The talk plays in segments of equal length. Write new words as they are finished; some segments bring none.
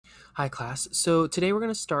Hi, class. So today we're going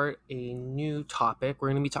to start a new topic. We're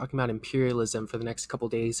going to be talking about imperialism for the next couple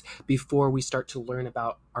days before we start to learn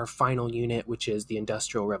about our final unit, which is the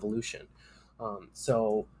Industrial Revolution.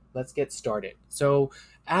 So let's get started. So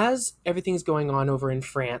as everything's going on over in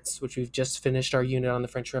France, which we've just finished our unit on the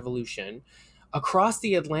French Revolution, across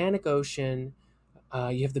the Atlantic Ocean,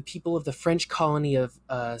 you have the people of the French colony of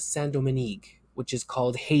Saint-Domingue, which is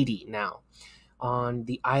called Haiti now, on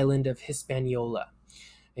the island of Hispaniola.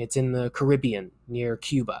 It's in the Caribbean near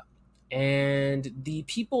Cuba. And the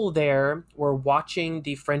people there were watching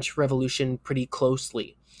the French Revolution pretty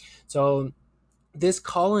closely. So this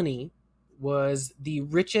colony was the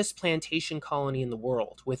richest plantation colony in the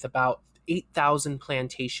world, with about 8,000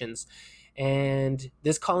 plantations. And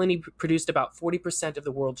this colony produced about 40% of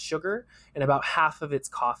the world's sugar and about half of its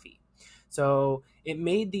coffee. So it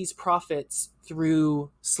made these profits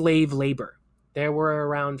through slave labor. There were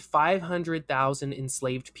around 500,000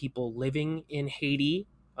 enslaved people living in Haiti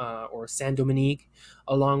or Saint-Domingue,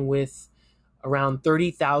 along with around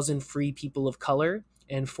 30,000 free people of color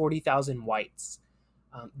and 40,000 whites.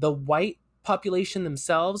 The white population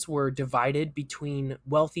themselves were divided between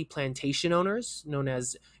wealthy plantation owners, known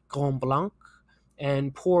as Grands Blancs,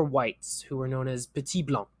 and poor whites, who were known as Petits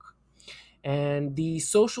Blancs. And the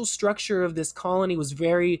social structure of this colony was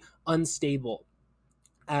very unstable,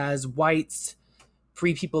 as whites,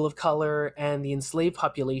 free people of color, and the enslaved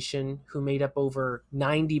population, who made up over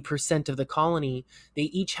 90% of the colony, they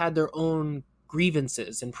each had their own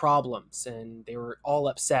grievances and problems, and they were all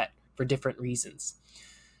upset for different reasons.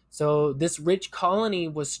 So this rich colony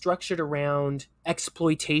was structured around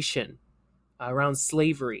exploitation, around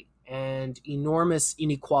slavery, and enormous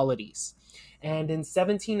inequalities. And in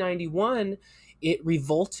 1791, it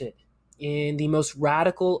revolted in the most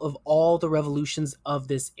radical of all the revolutions of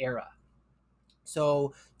this era.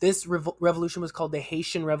 So this revolution was called the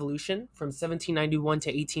Haitian Revolution from 1791 to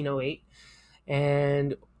 1808,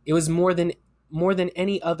 and it was more than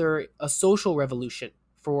any other a social revolution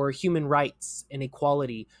for human rights and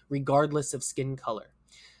equality, regardless of skin color.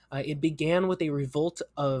 It began with a revolt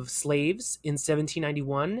of slaves in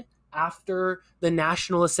 1791 after the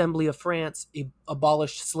National Assembly of France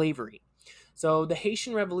abolished slavery. So the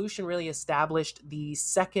Haitian Revolution really established the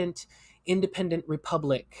second independent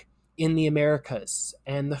republic in the Americas,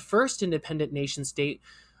 and the first independent nation state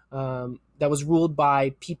that was ruled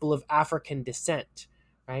by people of African descent,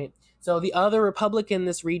 right? So the other republic in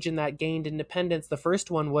this region that gained independence, the first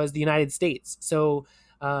one was the United States, so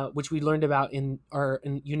which we learned about in our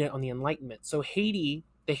unit on the Enlightenment. So Haiti,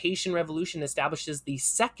 the Haitian Revolution, establishes the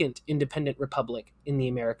second independent republic in the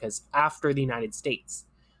Americas after the United States.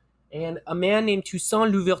 And a man named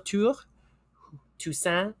Toussaint Louverture,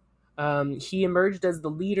 Toussaint, he emerged as the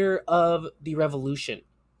leader of the revolution.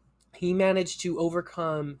 He managed to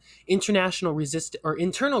overcome internal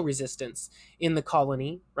resistance in the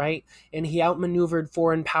colony, right? And he outmaneuvered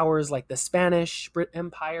foreign powers like the Spanish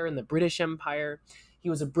Empire and the British Empire. He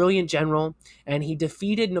was a brilliant general, and he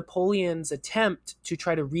defeated Napoleon's attempt to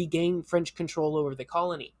try to regain French control over the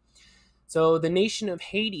colony. So the nation of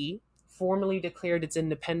Haiti formally declared its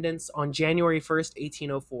independence on January 1st,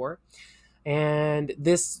 1804. And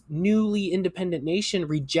this newly independent nation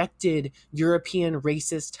rejected European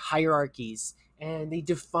racist hierarchies, and they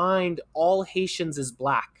defined all Haitians as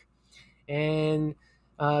black. And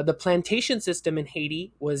the plantation system in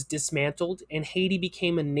Haiti was dismantled, and Haiti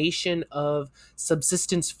became a nation of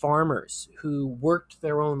subsistence farmers who worked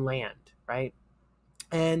their own land, right?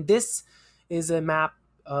 And this is a map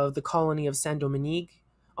of the colony of Saint-Domingue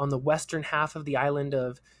on the western half of the island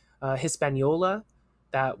of Hispaniola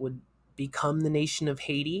that would become the nation of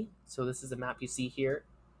Haiti. So this is a map you see here.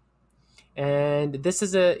 And this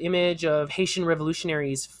is an image of Haitian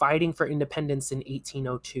revolutionaries fighting for independence in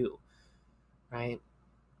 1802, right?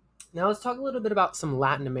 Now let's talk a little bit about some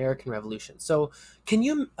Latin American revolutions. So can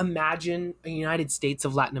you imagine a United States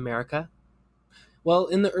of Latin America? Well,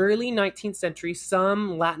 in the early 19th century,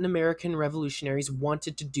 some Latin American revolutionaries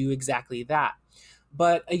wanted to do exactly that.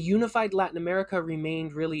 But a unified Latin America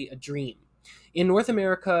remained really a dream. In North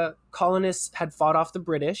America, colonists had fought off the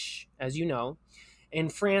British, as you know. In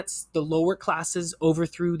France, the lower classes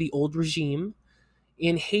overthrew the old regime.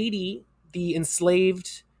 In Haiti, the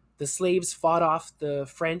slaves fought off the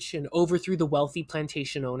French and overthrew the wealthy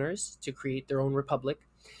plantation owners to create their own republic.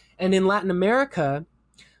 And in Latin America,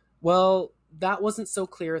 well, that wasn't so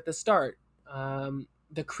clear at the start.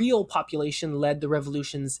 The Creole population led the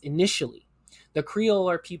revolutions initially. The Creole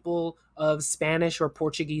are people of Spanish or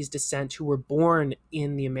Portuguese descent who were born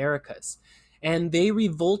in the Americas, and they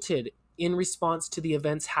revolted in response to the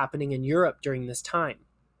events happening in Europe during this time.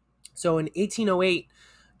 So in 1808,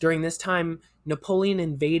 During this time, Napoleon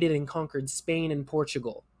invaded and conquered Spain and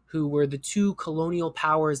Portugal, who were the two colonial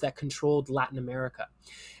powers that controlled Latin America.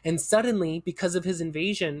 And suddenly, because of his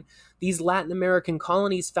invasion, these Latin American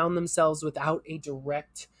colonies found themselves without a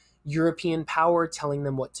direct European power telling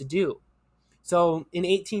them what to do. So in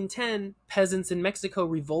 1810, peasants in Mexico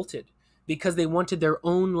revolted because they wanted their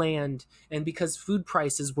own land and because food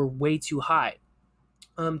prices were way too high.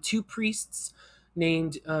 Two priests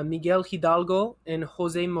named Miguel Hidalgo and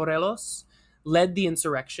Jose Morelos led the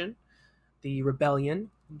insurrection, the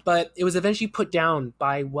rebellion, but it was eventually put down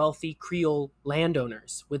by wealthy Creole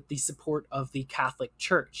landowners with the support of the Catholic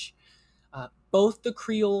Church. Both the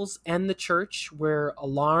Creoles and the church were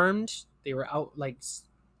alarmed. They were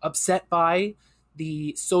upset by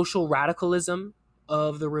the social radicalism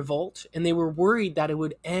of the revolt, and they were worried that it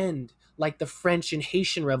would end like the French and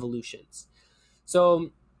Haitian revolutions.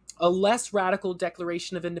 So a less radical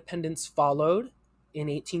declaration of independence followed in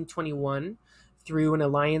 1821 through an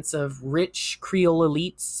alliance of rich Creole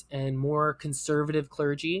elites and more conservative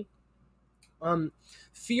clergy.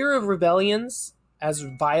 Fear of rebellions, as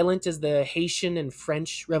violent as the Haitian and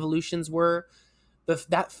French revolutions were,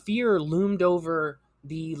 that fear loomed over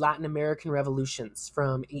the Latin American revolutions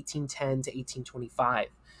from 1810 to 1825.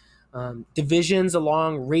 Divisions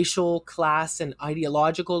along racial, class, and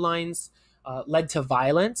ideological lines led to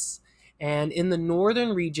violence. And in the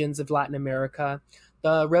northern regions of Latin America,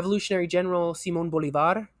 the revolutionary general Simón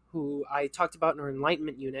Bolívar, who I talked about in our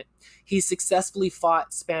Enlightenment unit, he successfully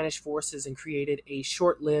fought Spanish forces and created a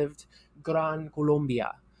short-lived Gran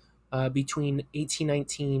Colombia between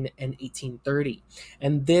 1819 and 1830.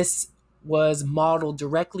 And this was modeled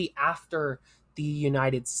directly after the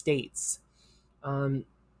United States.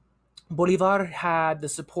 Bolivar had the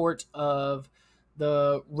support of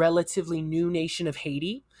the relatively new nation of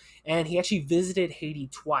Haiti, and he actually visited Haiti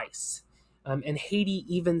twice. And Haiti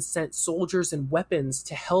even sent soldiers and weapons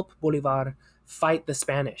to help Bolivar fight the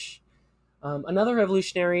Spanish. Another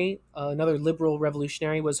liberal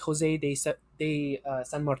revolutionary was Jose de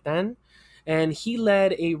San Martin, and he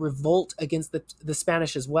led a revolt against the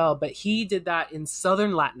Spanish as well, but he did that in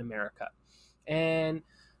southern Latin America. And,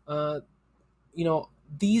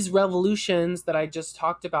 these revolutions that I just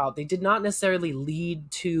talked about, they did not necessarily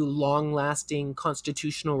lead to long-lasting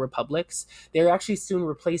constitutional republics. They were actually soon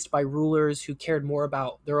replaced by rulers who cared more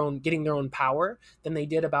about getting their own power than they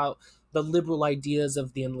did about the liberal ideas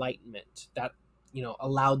of the Enlightenment that,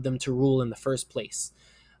 allowed them to rule in the first place.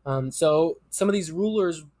 So some of these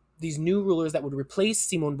new rulers that would replace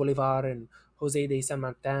Simón Bolívar and José de San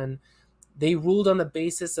Martin, they ruled on the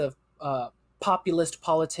basis of populist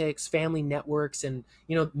politics, family networks, and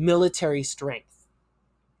military strength.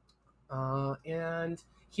 And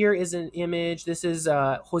here is an image. This is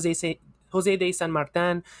José de San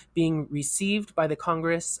Martin being received by the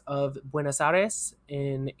Congress of Buenos Aires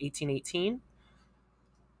in 1818.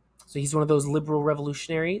 So he's one of those liberal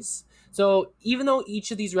revolutionaries. So even though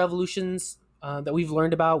each of these revolutions that we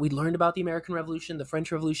learned about the American Revolution, the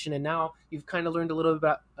French Revolution, and now you've kind of learned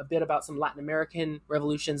a bit about some Latin American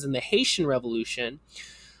revolutions and the Haitian Revolution.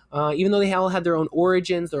 Even though they all had their own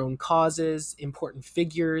origins, their own causes, important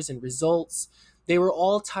figures, and results, they were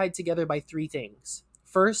all tied together by three things.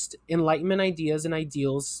 First, Enlightenment ideas and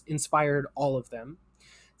ideals inspired all of them.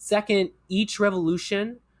 Second, each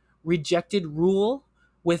revolution rejected rule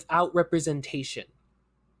without representation.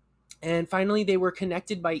 And finally, they were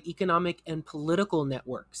connected by economic and political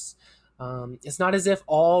networks. It's not as if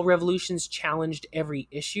all revolutions challenged every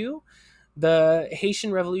issue. The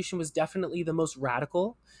Haitian Revolution was definitely the most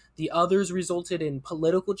radical. The others resulted in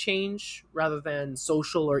political change rather than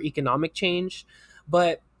social or economic change.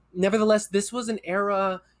 But nevertheless, this was an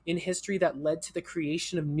era in history that led to the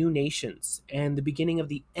creation of new nations and the beginning of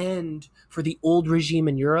the end for the old regime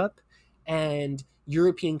in Europe and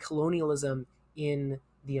European colonialism in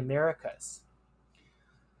the Americas.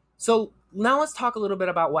 So now let's talk a little bit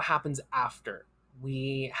about what happens after.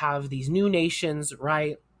 We have these new nations,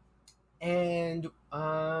 right? And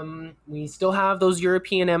we still have those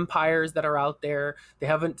European empires that are out there. They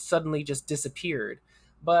haven't suddenly just disappeared.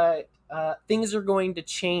 But things are going to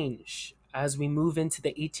change as we move into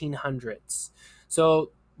the 1800s.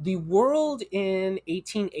 So the world in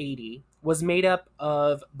 1880 was made up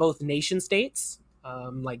of both nation states,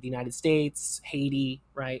 like the United States, Haiti,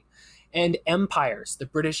 right? And empires, the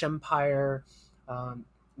British Empire,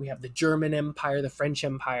 we have the German Empire, the French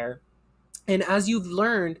Empire. And as you've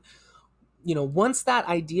learned, once that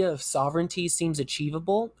idea of sovereignty seems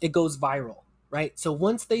achievable, it goes viral, right? So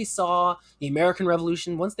once they saw the American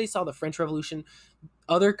Revolution, once they saw the French Revolution,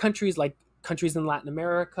 other countries, like countries in Latin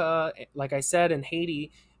America, like I said, and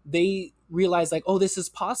Haiti, they realize like, oh, this is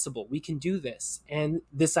possible. We can do this. And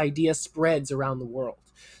this idea spreads around the world.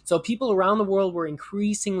 So people around the world were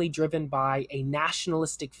increasingly driven by a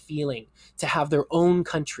nationalistic feeling to have their own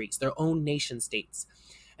countries, their own nation states.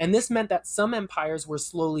 And this meant that some empires were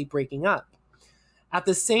slowly breaking up. At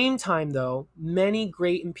the same time, though, many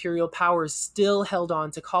great imperial powers still held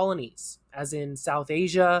on to colonies, as in South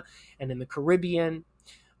Asia and in the Caribbean.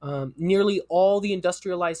 Nearly all the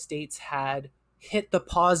industrialized states had hit the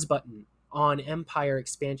pause button on empire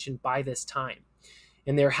expansion by this time,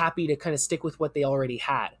 and they're happy to kind of stick with what they already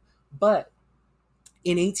had. But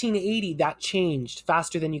in 1880, that changed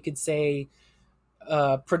faster than you could say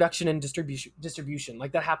production and distribution.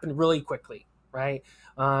 Like that happened really quickly, right?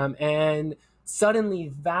 And suddenly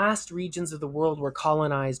vast regions of the world were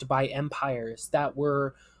colonized by empires that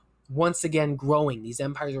were once again growing. These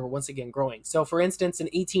empires were once again growing. So for instance, in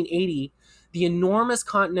 1880, the enormous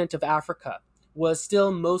continent of Africa was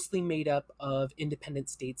still mostly made up of independent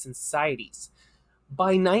states and societies.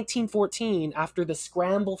 By 1914, after the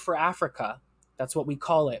scramble for Africa, that's what we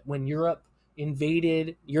call it, when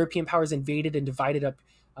European powers invaded and divided up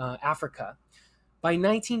Africa. By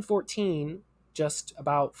 1914, just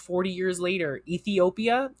about 40 years later,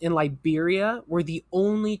 Ethiopia and Liberia were the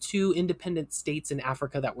only two independent states in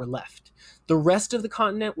Africa that were left. The rest of the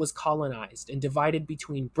continent was colonized and divided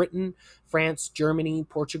between Britain, France, Germany,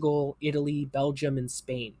 Portugal, Italy, Belgium, and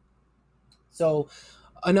Spain. So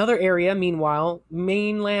another area, meanwhile,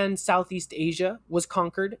 mainland Southeast Asia was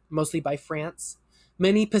conquered, mostly by France.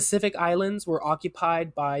 Many Pacific islands were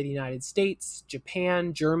occupied by the United States,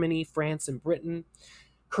 Japan, Germany, France, and Britain.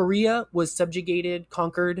 Korea was subjugated,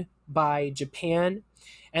 conquered by Japan.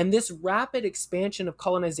 And this rapid expansion of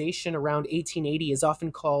colonization around 1880 is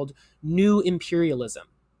often called New Imperialism.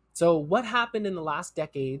 So what happened in the last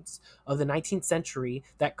decades of the 19th century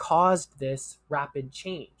that caused this rapid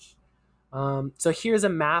change? So here's a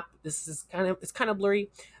map. It's kind of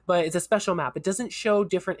blurry, but it's a special map. It doesn't show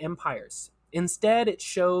different empires. Instead, it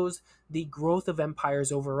shows the growth of empires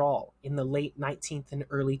overall in the late 19th and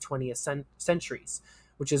early 20th centuries,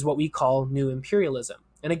 which is what we call New Imperialism.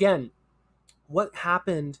 And again, what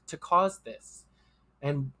happened to cause this?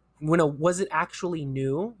 And was it actually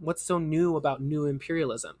new? What's so new about New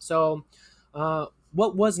Imperialism? So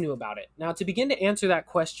what was new about it? Now, to begin to answer that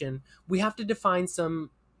question, we have to define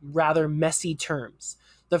some rather messy terms.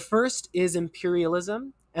 The first is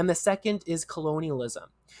imperialism, and the second is colonialism.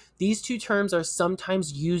 These two terms are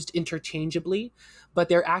sometimes used interchangeably, but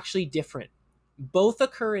they're actually different. Both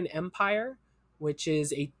occur in empire, which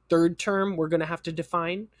is a third term we're going to have to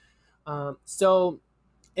define. So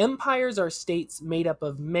empires are states made up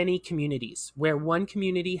of many communities, where one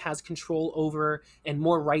community has control over and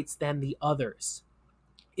more rights than the others.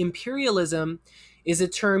 Imperialism is a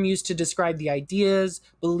term used to describe the ideas,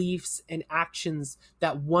 beliefs, and actions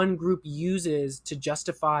that one group uses to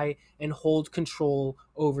justify and hold control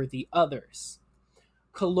over the others.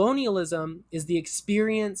 Colonialism is the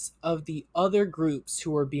experience of the other groups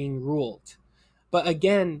who are being ruled. But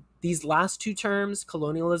again, these last two terms,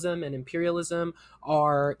 colonialism and imperialism,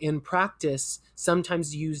 are in practice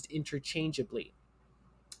sometimes used interchangeably.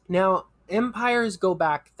 Now, empires go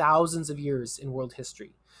back thousands of years in world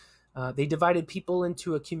history. They divided people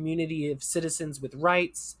into a community of citizens with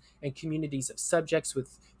rights and communities of subjects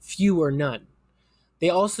with few or none. They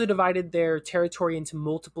also divided their territory into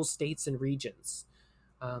multiple states and regions.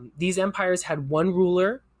 These empires had one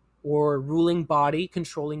ruler or ruling body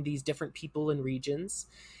controlling these different people and regions.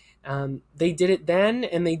 They did it then,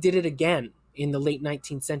 and they did it again in the late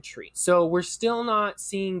 19th century. So we're still not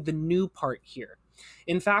seeing the new part here.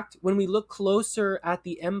 In fact, when we look closer at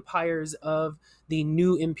the empires of the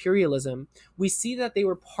New Imperialism, we see that they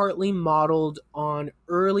were partly modeled on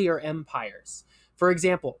earlier empires. For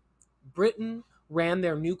example, Britain ran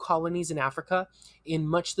their new colonies in Africa in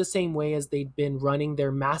much the same way as they'd been running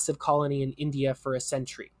their massive colony in India for a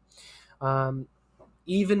century.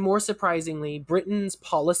 Even more surprisingly, Britain's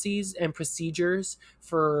policies and procedures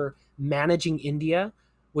for managing India,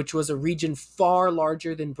 which was a region far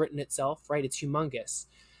larger than Britain itself, right? It's humongous.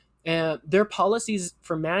 And their policies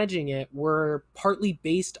for managing it were partly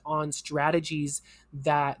based on strategies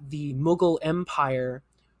that the Mughal Empire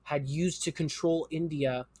had used to control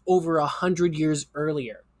India over 100 years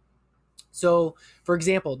earlier. So, for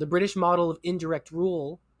example, the British model of indirect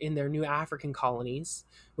rule in their new African colonies,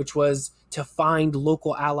 which was to find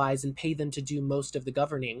local allies and pay them to do most of the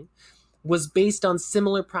governing, was based on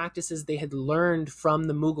similar practices they had learned from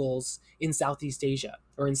the Mughals in Southeast Asia,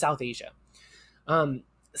 or in South Asia.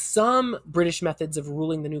 Some British methods of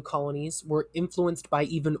ruling the new colonies were influenced by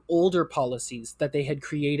even older policies that they had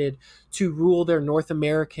created to rule their North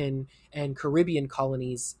American and Caribbean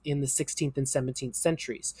colonies in the 16th and 17th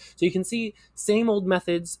centuries. So you can see same old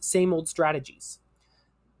methods, same old strategies.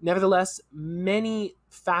 Nevertheless, many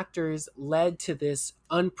factors led to this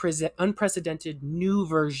unprecedented new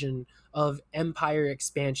version of empire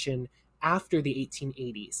expansion after the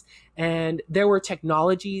 1880s. And there were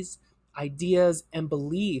technologies, ideas, and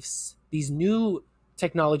beliefs, these new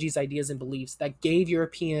technologies, ideas, and beliefs that gave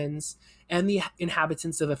Europeans and the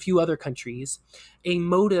inhabitants of a few other countries a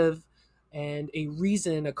motive and a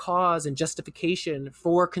reason, a cause, and justification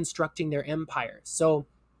for constructing their empires. So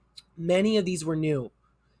many of these were new,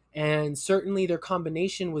 and certainly their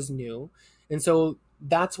combination was new. And so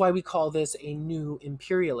that's why we call this a new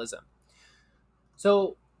imperialism.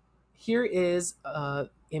 So here is an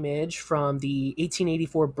image from the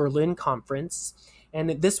 1884 Berlin Conference. And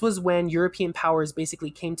this was when European powers basically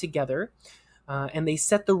came together and they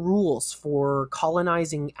set the rules for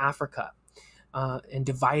colonizing Africa and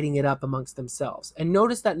dividing it up amongst themselves. And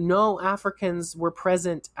notice that no Africans were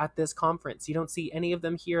present at this conference. You don't see any of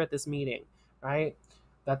them here at this meeting, right?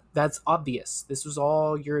 That's obvious. This was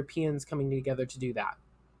all Europeans coming together to do that.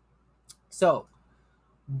 So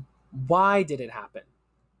why did it happen?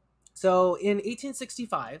 So in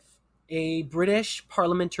 1865, a British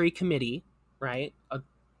parliamentary committee, right, the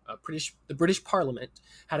British Parliament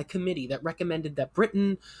had a committee that recommended that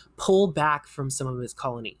Britain pull back from some of its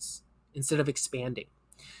colonies instead of expanding.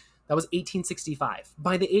 That was 1865.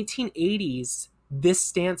 By the 1880s, this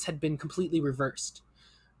stance had been completely reversed.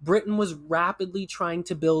 Britain was rapidly trying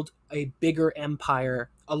to build a bigger empire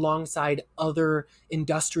alongside other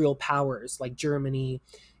industrial powers like Germany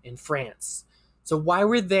and France. So why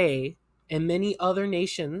were they and many other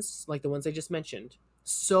nations, like the ones I just mentioned,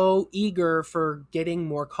 so eager for getting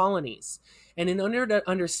more colonies? And in order to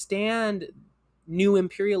understand new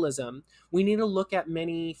imperialism, we need to look at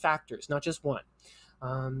many factors, not just one.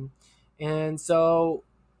 And so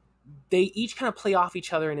they each kind of play off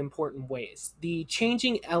each other in important ways. The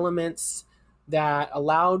changing elements that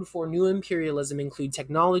allowed for new imperialism include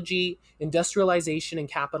technology, industrialization and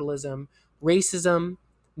capitalism, racism,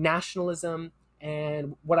 nationalism,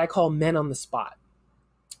 and what I call men on the spot.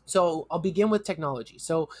 So I'll begin with technology.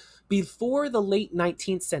 So before the late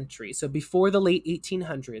 19th century, so before the late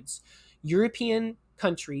 1800s, European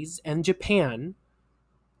countries and Japan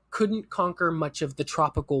couldn't conquer much of the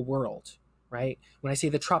tropical world, right? When I say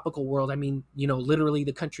the tropical world, I mean, literally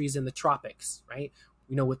the countries in the tropics, right?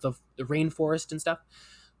 With the rainforest and stuff.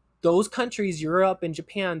 Those countries, Europe and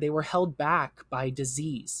Japan, they were held back by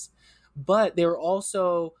disease. But they were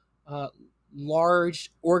also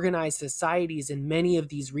large organized societies in many of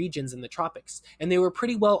these regions in the tropics. And they were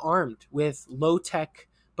pretty well armed with low-tech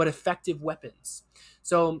but effective weapons.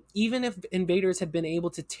 So even if invaders had been able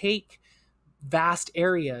to take vast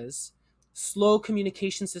areas, slow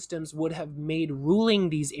communication systems would have made ruling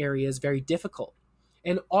these areas very difficult.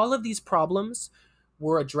 And all of these problems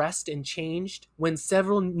were addressed and changed when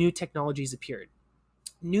several new technologies appeared.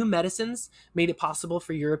 New medicines made it possible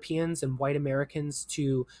for Europeans and white Americans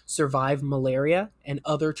to survive malaria and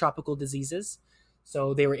other tropical diseases.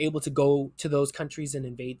 So they were able to go to those countries and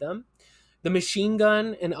invade them. The machine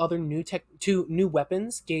gun and other new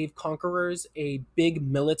weapons gave conquerors a big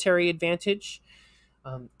military advantage.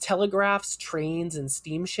 Telegraphs, trains, and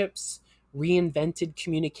steamships reinvented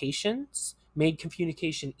communications, made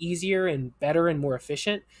communication easier and better and more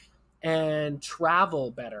efficient, and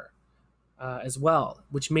travel better as well,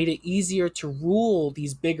 which made it easier to rule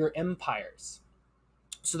these bigger empires.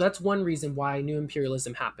 So that's one reason why new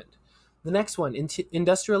imperialism happened. The next one,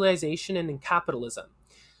 industrialization and capitalism.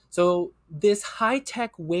 So this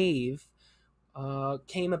high-tech wave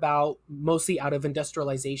came about mostly out of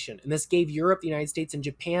industrialization. And this gave Europe, the United States, and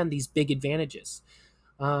Japan these big advantages.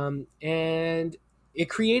 And it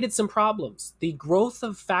created some problems. The growth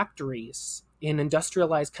of factories in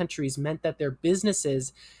industrialized countries meant that their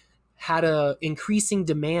businesses had an increasing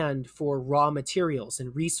demand for raw materials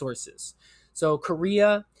and resources. So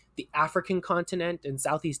Korea, the African continent, and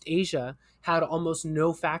Southeast Asia had almost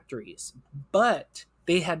no factories, but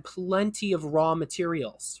they had plenty of raw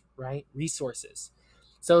materials, right? Resources.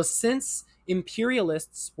 So since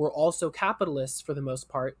imperialists were also capitalists for the most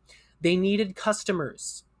part, they needed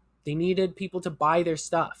customers. They needed people to buy their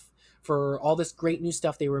stuff for all this great new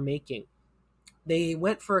stuff they were making. They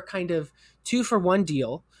went for a kind of 2-for-1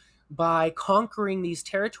 deal by conquering these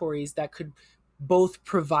territories that could both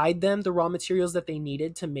provide them the raw materials that they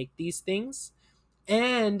needed to make these things,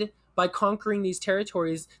 and by conquering these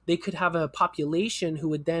territories, they could have a population who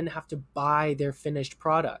would then have to buy their finished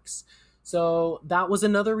products. So that was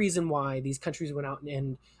another reason why these countries went out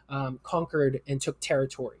and conquered and took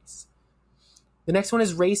territories. The next one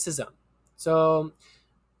is racism. So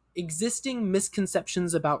existing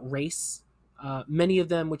misconceptions about race, many of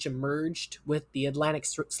them which emerged with the Atlantic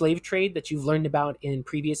slave trade that you've learned about in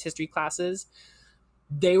previous history classes,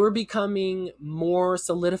 they were becoming more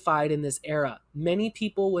solidified in this era. Many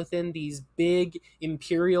people within these big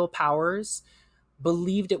imperial powers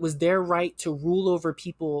believed it was their right to rule over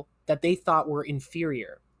people that they thought were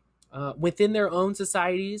inferior. Within their own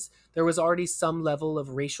societies, there was already some level of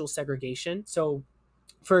racial segregation. So,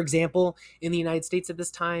 for example, in the United States at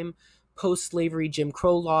this time, post-slavery Jim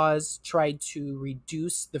Crow laws tried to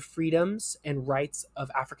reduce the freedoms and rights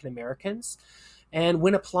of African Americans. And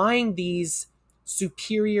when applying these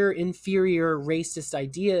superior, inferior, racist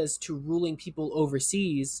ideas to ruling people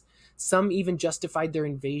overseas, some even justified their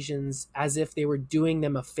invasions as if they were doing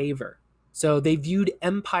them a favor. So they viewed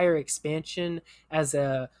empire expansion as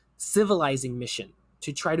a civilizing mission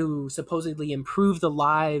to try to supposedly improve the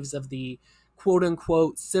lives of the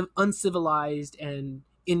quote-unquote uncivilized and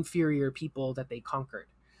inferior people that they conquered.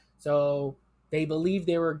 So they believed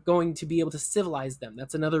they were going to be able to civilize them.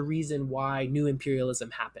 That's another reason why new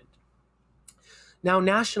imperialism happened. Now,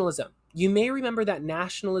 nationalism. You may remember that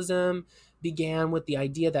nationalism began with the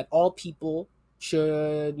idea that all people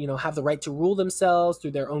should, have the right to rule themselves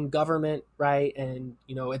through their own government, right? And,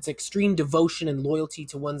 it's extreme devotion and loyalty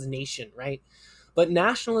to one's nation, right? But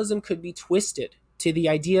nationalism could be twisted to the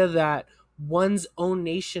idea that one's own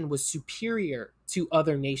nation was superior to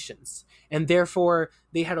other nations, and therefore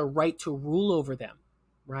they had a right to rule over them,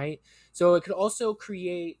 right? So it could also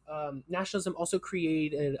create, nationalism also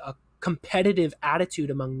created a competitive attitude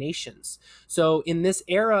among nations. So in this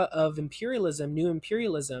era of imperialism, new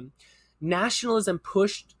imperialism, nationalism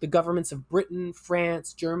pushed the governments of Britain,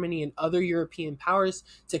 France, Germany, and other European powers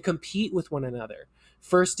to compete with one another,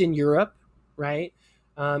 first in Europe, right?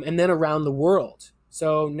 And then around the world.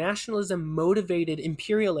 So nationalism motivated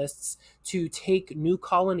imperialists to take new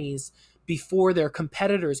colonies before their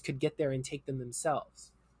competitors could get there and take them themselves.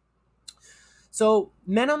 So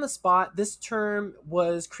men on the spot, this term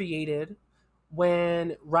was created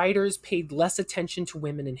when writers paid less attention to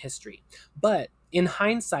women in history. But in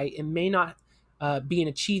hindsight, it may not be an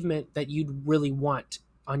achievement that you'd really want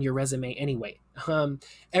on your resume anyway.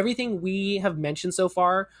 Everything we have mentioned so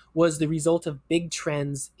far was the result of big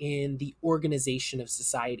trends in the organization of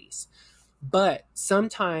societies. But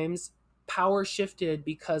sometimes power shifted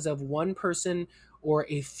because of one person or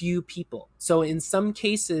a few people. So in some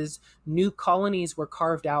cases, new colonies were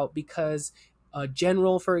carved out because a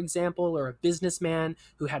general, for example, or a businessman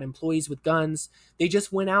who had employees with guns, they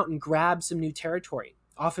just went out and grabbed some new territory,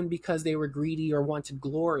 often because they were greedy or wanted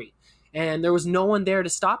glory. And there was no one there to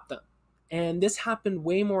stop them. And this happened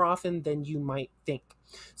way more often than you might think.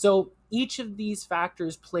 So each of these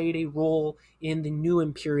factors played a role in the new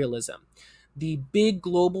imperialism. The big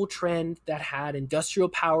global trend that had industrial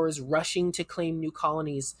powers rushing to claim new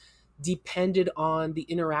colonies depended on the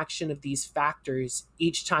interaction of these factors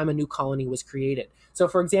each time a new colony was created. So,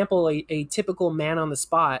 for example, a typical man on the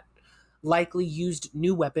spot likely used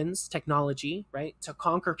new weapons, technology, right, to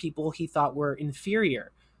conquer people he thought were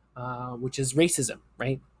inferior, which is racism,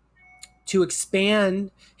 right? To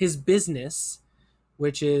expand his business,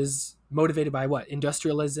 which is motivated by what?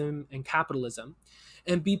 Industrialism and capitalism,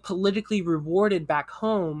 and be politically rewarded back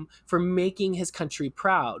home for making his country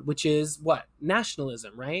proud, which is what?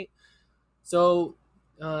 Nationalism, right? So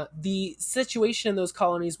the situation in those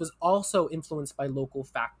colonies was also influenced by local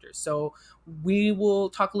factors. So we will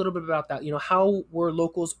talk a little bit about that. How were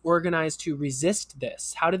locals organized to resist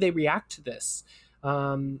this? How did they react to this?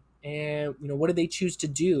 And what did they choose to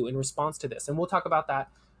do in response to this? And we'll talk about that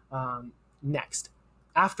next,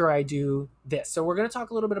 after I do this. So we're going to talk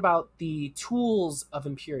a little bit about the tools of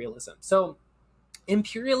imperialism. So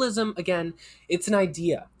imperialism, again, it's an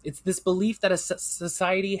idea. It's this belief that a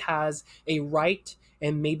society has a right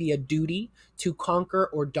and maybe a duty to conquer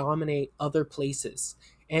or dominate other places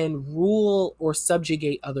and rule or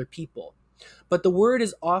subjugate other people. But the word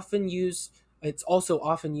is often used, it's also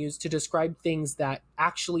often used to describe things that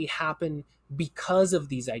actually happen because of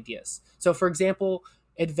these ideas. So, for example,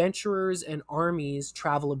 adventurers and armies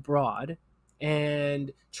travel abroad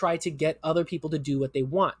and try to get other people to do what they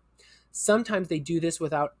want. Sometimes they do this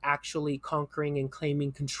without actually conquering and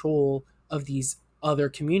claiming control of these other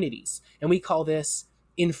communities. And we call this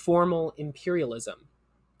informal imperialism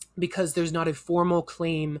because there's not a formal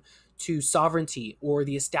claim to sovereignty or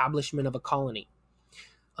the establishment of a colony.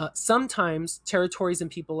 Sometimes territories and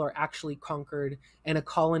people are actually conquered and a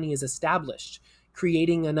colony is established,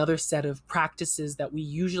 creating another set of practices that we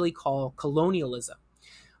usually call colonialism.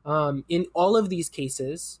 In all of these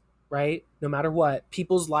cases, right, no matter what,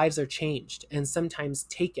 people's lives are changed and sometimes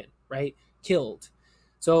taken, right, killed.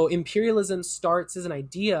 So imperialism starts as an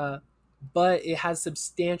idea, but it has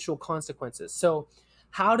substantial consequences. So,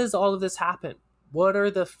 how does all of this happen? What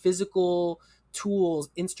are the physical tools,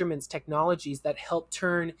 instruments, technologies that help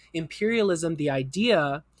turn imperialism, the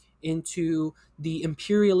idea, into the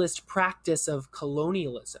imperialist practice of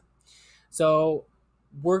colonialism? So,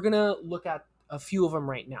 we're going to look at a few of them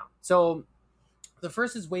right now. So, the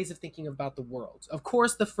first is ways of thinking about the world. Of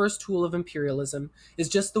course, the first tool of imperialism is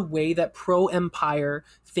just the way that pro-empire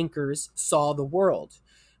thinkers saw the world.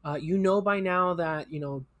 You know by now that,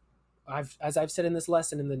 as I've said in this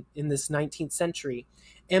lesson, in this 19th century,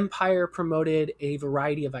 empire promoted a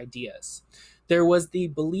variety of ideas. There was the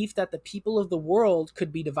belief that the people of the world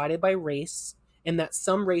could be divided by race and that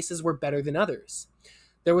some races were better than others.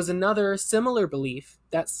 There was another similar belief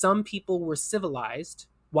that some people were civilized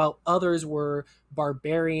while others were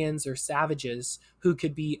barbarians or savages who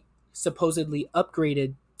could be supposedly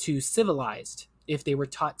upgraded to civilized if they were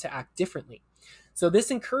taught to act differently. So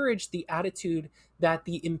this encouraged the attitude that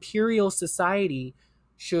the imperial society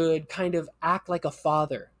should kind of act like a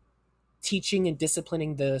father, teaching and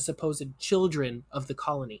disciplining the supposed children of the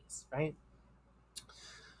colonies, right?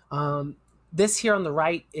 This here on the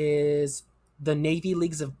right is the Navy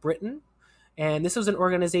Leagues of Britain. And this was an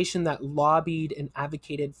organization that lobbied and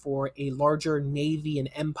advocated for a larger navy and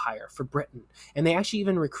empire for Britain. And they actually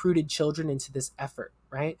even recruited children into this effort,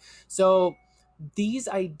 right? So these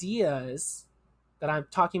ideas that I'm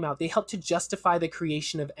talking about, they help to justify the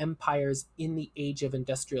creation of empires in the age of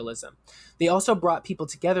industrialism. They also brought people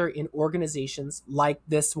together in organizations like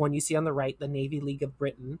this one you see on the right, the Navy League of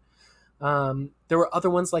Britain. There were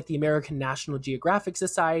other ones like the American National Geographic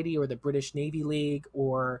Society or the British Navy League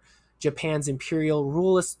or Japan's Imperial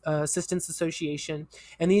Rule Assistance Association.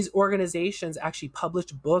 And these organizations actually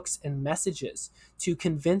published books and messages to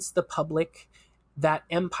convince the public that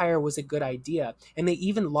empire was a good idea. And they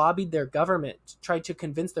even lobbied their government, tried to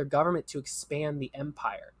convince their government to expand the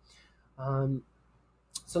empire.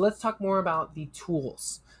 So let's talk more about the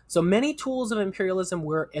tools. So many tools of imperialism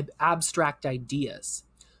were abstract ideas,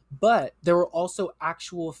 but there were also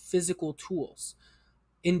actual physical tools.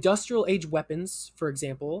 Industrial age weapons, for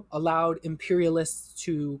example, allowed imperialists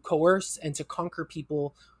to coerce and to conquer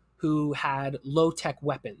people who had low-tech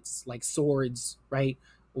weapons like swords, right,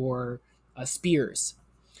 or spears.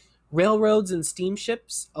 Railroads and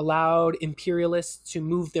steamships allowed imperialists to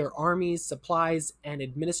move their armies, supplies, and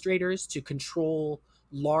administrators to control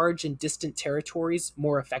large and distant territories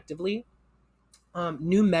more effectively.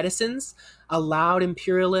 New medicines allowed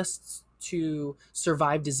imperialists to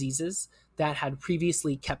survive diseases that had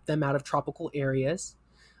previously kept them out of tropical areas.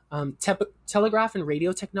 Telegraph and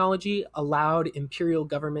radio technology allowed imperial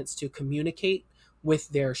governments to communicate with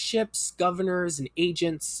their ships, governors, and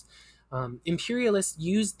agents. Imperialists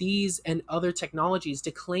used these and other technologies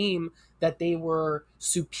to claim that they were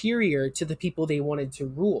superior to the people they wanted to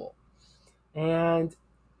rule. And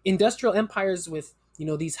industrial empires with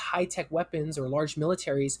these high-tech weapons or large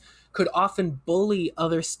militaries could often bully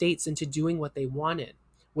other states into doing what they wanted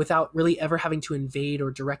without really ever having to invade or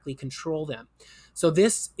directly control them. So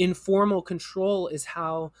this informal control is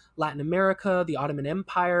how Latin America, the Ottoman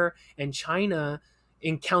Empire, and China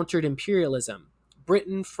encountered imperialism.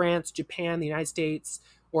 Britain, France, Japan, the United States,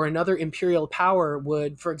 or another imperial power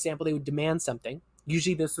would, for example, they would demand something.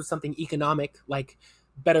 Usually this was something economic, like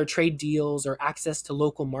better trade deals or access to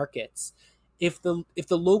local markets. If the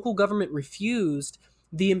local government refused,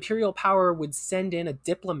 the imperial power would send in a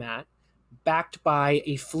diplomat backed by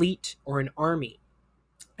a fleet or an army.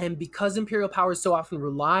 And because imperial powers so often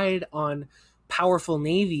relied on powerful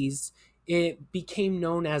navies, it became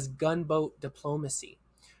known as gunboat diplomacy,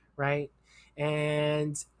 right?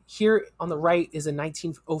 And here on the right is a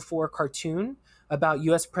 1904 cartoon about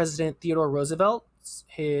US President Theodore Roosevelt,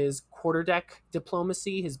 his quarterdeck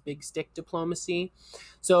diplomacy, his big stick diplomacy.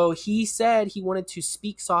 So he said he wanted to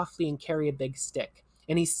speak softly and carry a big stick.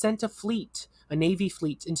 And he sent a fleet, a Navy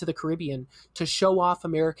fleet, into the Caribbean to show off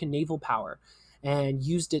American naval power and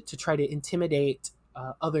used it to try to intimidate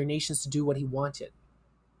other nations to do what he wanted.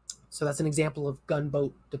 So that's an example of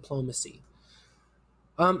gunboat diplomacy.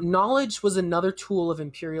 Knowledge was another tool of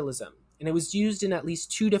imperialism, and it was used in at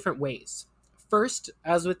least two different ways. First,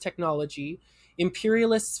 as with technology,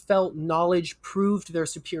 imperialists felt knowledge proved their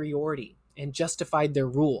superiority and justified their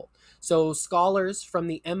rule. So scholars from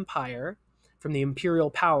the empire from the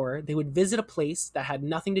imperial power, they would visit a place that had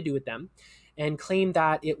nothing to do with them and claim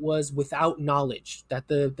that it was without knowledge, that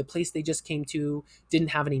the place they just came to didn't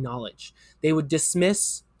have any knowledge. They would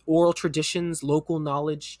dismiss oral traditions, local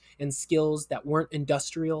knowledge, and skills that weren't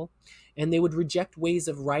industrial, and they would reject ways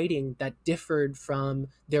of writing that differed from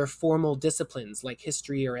their formal disciplines like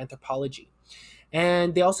history or anthropology.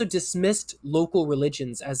 And they also dismissed local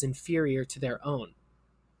religions as inferior to their own.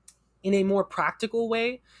 In a more practical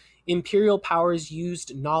way, imperial powers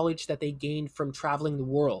used knowledge that they gained from traveling the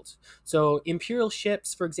world. So, imperial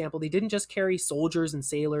ships, for example, they didn't just carry soldiers and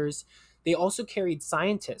sailors, they also carried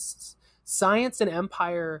scientists. Science and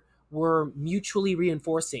empire were mutually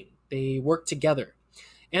reinforcing, they worked together.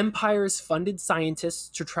 Empires funded scientists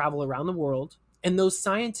to travel around the world, and those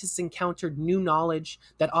scientists encountered new knowledge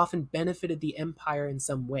that often benefited the empire in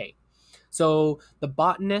some way. So the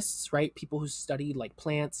botanists, right, people who studied like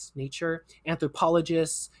plants, nature,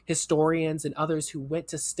 anthropologists, historians, and others who went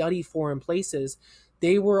to study foreign places,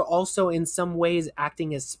 they were also in some ways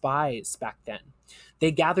acting as spies back then.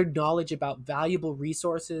 They gathered knowledge about valuable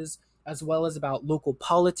resources as well as about local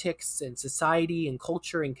politics and society and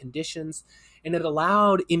culture and conditions. And it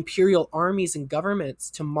allowed imperial armies and governments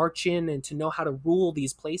to march in and to know how to rule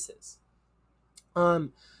these places.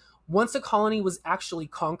 Once a colony was actually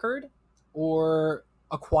conquered or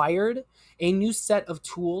acquired, a new set of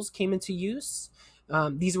tools came into use.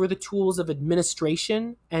 These were the tools of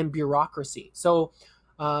administration and bureaucracy. So,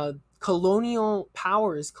 colonial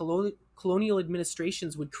powers, colonial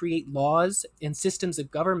administrations would create laws and systems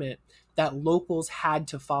of government that locals had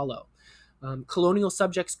to follow. Colonial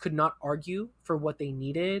subjects could not argue for what they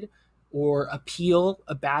needed or appeal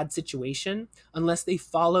a bad situation unless they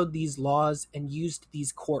followed these laws and used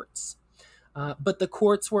these courts. But the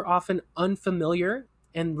courts were often unfamiliar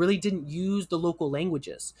and really didn't use the local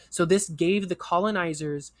languages. So this gave the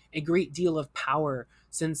colonizers a great deal of power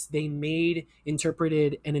since they made,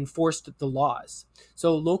 interpreted, and enforced the laws.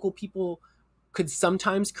 So local people could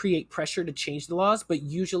sometimes create pressure to change the laws, but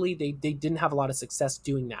usually they didn't have a lot of success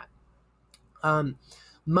doing that.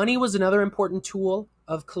 Money was another important tool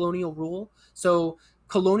of colonial rule. So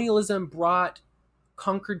colonialism brought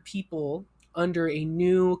conquered people under a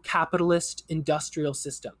new capitalist industrial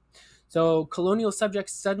system. So colonial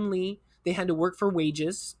subjects suddenly, they had to work for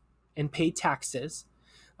wages and pay taxes.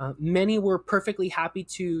 Many were perfectly happy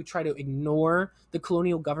to try to ignore the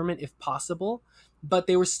colonial government if possible, but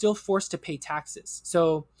they were still forced to pay taxes.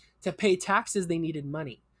 So to pay taxes, they needed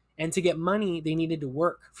money. And to get money, they needed to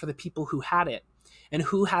work for the people who had it. And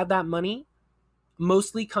who had that money?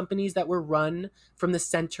 Mostly companies that were run from the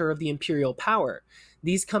center of the imperial power.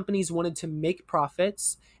 These companies wanted to make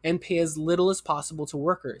profits and pay as little as possible to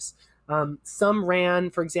workers. Some ran,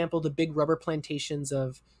 for example, the big rubber plantations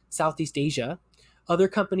of Southeast Asia. Other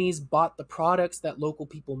companies bought the products that local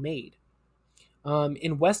people made.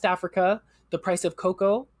 In West Africa, the price of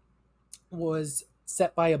cocoa was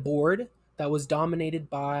set by a board that was dominated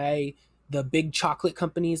by the big chocolate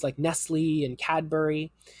companies like Nestle and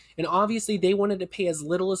Cadbury. And obviously, they wanted to pay as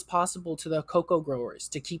little as possible to the cocoa growers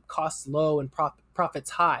to keep costs low and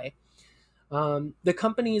profits high. The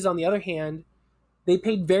companies, on the other hand, they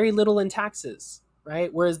paid very little in taxes,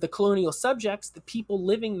 right? Whereas the colonial subjects, the people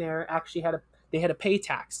living there, actually had to pay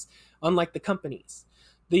tax, unlike the companies.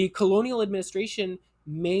 The colonial administration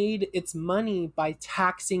made its money by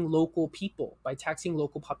taxing local people, by taxing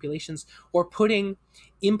local populations, or putting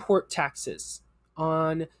import taxes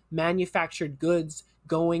on manufactured goods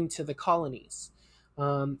going to the colonies.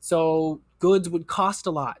 So goods would cost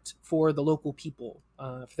a lot for the local people,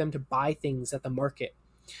 for them to buy things at the market.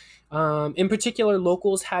 In particular,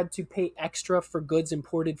 locals had to pay extra for goods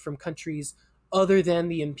imported from countries other than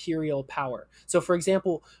the imperial power. So, for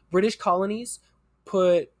example, British colonies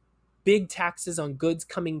put big taxes on goods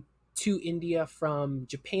coming to India from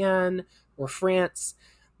Japan or France.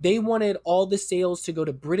 They wanted all the sales to go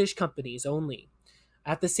to British companies only.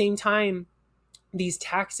 At the same time, these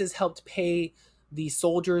taxes helped pay the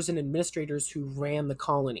soldiers and administrators who ran the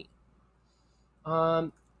colony.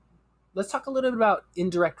 Let's talk a little bit about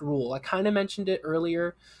indirect rule. I kind of mentioned it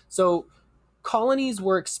earlier. So colonies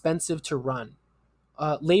were expensive to run.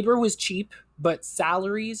 Labor was cheap, but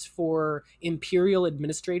salaries for imperial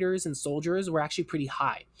administrators and soldiers were actually pretty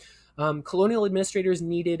high. Colonial administrators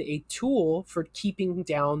needed a tool for keeping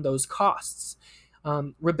down those costs.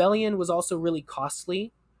 Rebellion was also really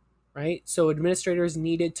costly, right? So administrators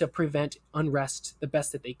needed to prevent unrest the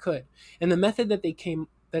best that they could. And the method that they came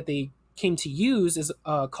to use is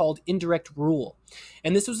called indirect rule.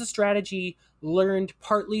 And this was a strategy learned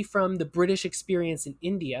partly from the British experience in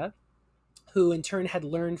India, who in turn had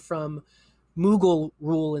learned from Mughal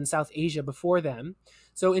rule in South Asia before them.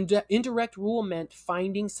 So indirect rule meant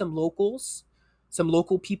finding some locals, some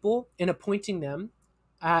local people, and appointing them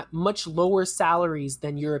at much lower salaries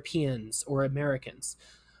than Europeans or Americans.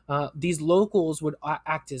 These locals would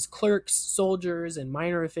act as clerks, soldiers, and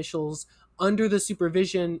minor officials under the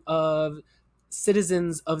supervision of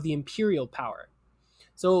citizens of the imperial power.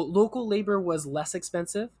 So local labor was less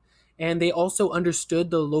expensive, and they also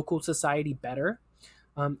understood the local society better.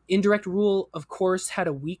 Indirect rule, of course, had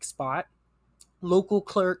a weak spot. Local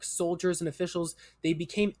clerks, soldiers, and officials, they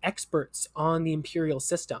became experts on the imperial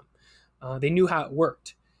system. They knew how it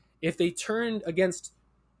worked. If they turned against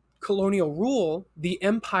colonial rule, the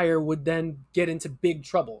empire would then get into big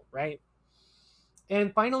trouble, right?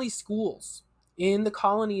 And finally, schools. In the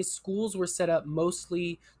colonies, schools were set up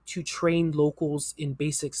mostly to train locals in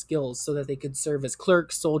basic skills so that they could serve as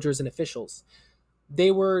clerks, soldiers, and officials.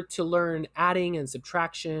 They were to learn adding and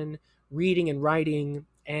subtraction, reading and writing,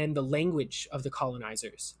 and the language of the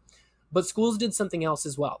colonizers. But schools did something else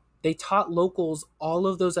as well. They taught locals all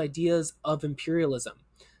of those ideas of imperialism.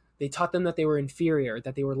 They taught them that they were inferior,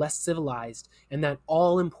 that they were less civilized, and that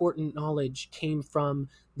all important knowledge came from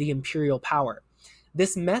the imperial power.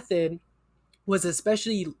 This method was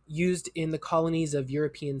especially used in the colonies of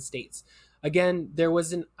European states. Again, there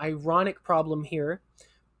was an ironic problem here.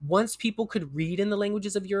 Once people could read in the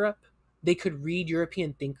languages of Europe, they could read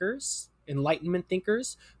European thinkers, Enlightenment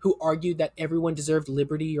thinkers, who argued that everyone deserved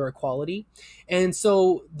liberty or equality. And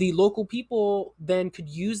so the local people then could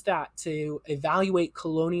use that to evaluate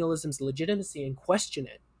colonialism's legitimacy and question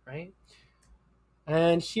it, right?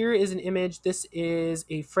 And here is an image. This is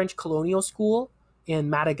a French colonial school in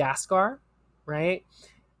Madagascar, right?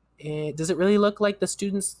 And does it really look like the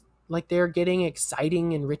students, like they're getting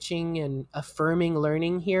exciting, enriching, and affirming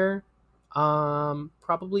learning here?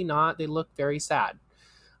 Probably not. They look very sad.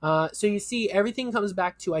 So you see, everything comes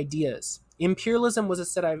back to ideas. Imperialism was a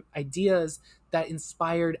set of ideas that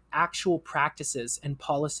inspired actual practices and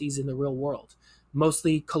policies in the real world,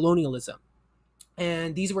 mostly colonialism.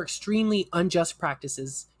 And these were extremely unjust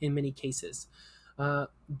practices in many cases.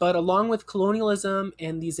 But along with colonialism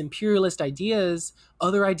and these imperialist ideas,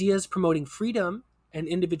 other ideas promoting freedom and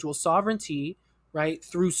individual sovereignty, right,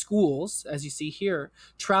 through schools, as you see here,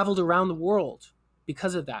 traveled around the world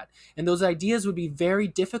because of that. And those ideas would be very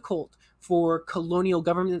difficult for colonial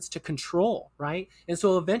governments to control, right? And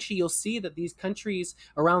so eventually you'll see that these countries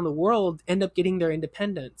around the world end up getting their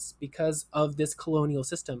independence because of this colonial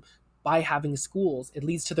system. By having schools, it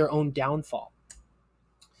leads to their own downfall.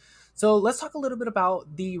 So let's talk a little bit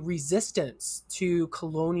about the resistance to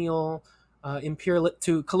colonialism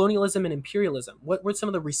and imperialism. What were some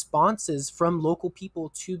of the responses from local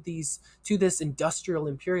people to this industrial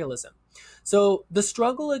imperialism? So the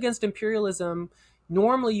struggle against imperialism,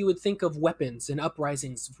 normally you would think of weapons and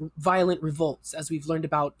uprisings, violent revolts, as we've learned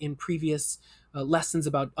about in previous lessons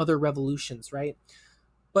about other revolutions, right?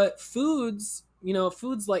 But foods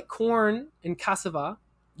like corn and cassava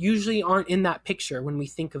usually aren't in that picture when we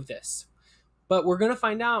think of this. But we're going to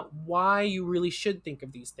find out why you really should think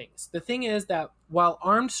of these things. The thing is that while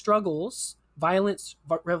armed struggles, violent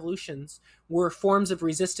revolutions, were forms of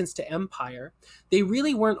resistance to empire, they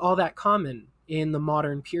really weren't all that common in the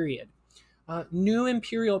modern period. New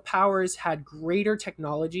imperial powers had greater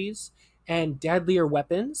technologies and deadlier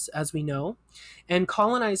weapons, as we know, and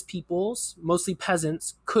colonized peoples, mostly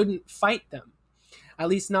peasants, couldn't fight them, at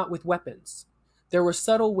least not with weapons. There were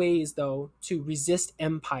subtle ways, though, to resist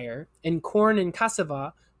empire, and corn and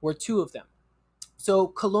cassava were two of them. So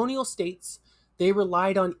colonial states, they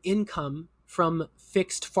relied on income from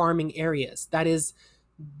fixed farming areas. That is,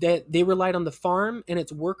 that they relied on the farm and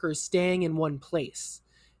its workers staying in one place.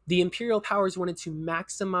 The imperial powers wanted to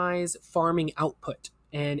maximize farming output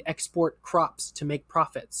and export crops to make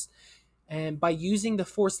profits. And by using the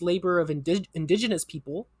forced labor of indigenous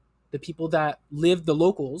people, the people that lived, the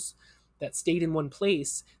locals that stayed in one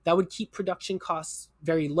place, that would keep production costs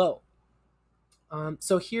very low.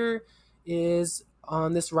 So here is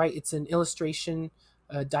on this right, it's an illustration,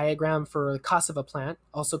 a diagram for a cassava plant,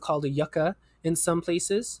 also called a yucca in some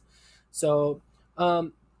places. So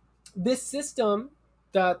this system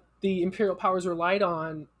that the imperial powers relied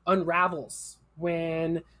on unravels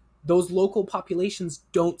when those local populations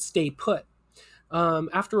don't stay put.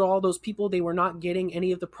 After all, those people, they were not getting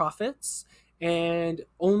any of the profits and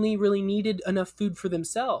only really needed enough food for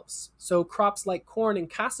themselves. So crops like corn and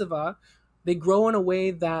cassava, they grow in a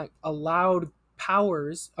way that allowed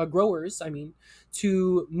growers,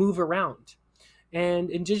 to move around.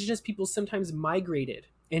 And indigenous people sometimes migrated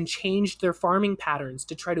and changed their farming patterns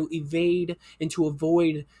to try to evade and to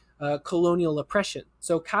avoid colonial oppression.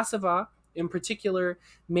 So cassava in particular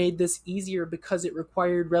made this easier because it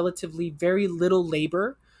required relatively very little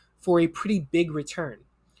labor for a pretty big return.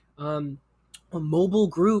 Um, Mobile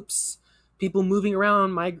groups, people moving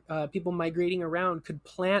around, people migrating around, could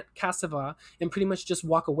plant cassava and pretty much just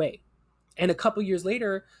walk away. And a couple years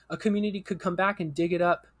later, a community could come back and dig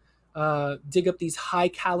up these high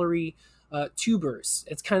calorie tubers.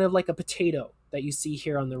 It's kind of like a potato that you see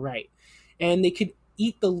here on the right, and they could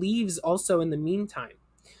eat the leaves also in the meantime.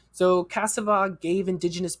 So cassava gave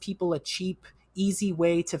indigenous people a cheap, easy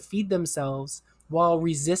way to feed themselves while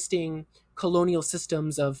resisting colonial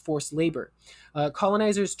systems of forced labor.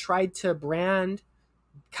 Colonizers tried to brand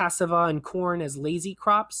cassava and corn as lazy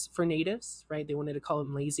crops for natives, right? They wanted to call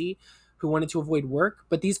them lazy, who wanted to avoid work.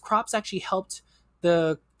 But these crops actually helped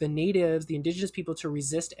the natives, the indigenous people, to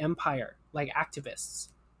resist empire, like activists.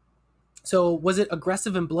 So was it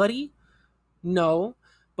aggressive and bloody? No.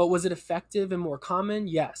 But was it effective and more common?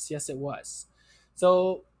 Yes. Yes, it was.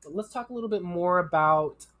 So let's talk a little bit more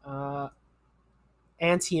about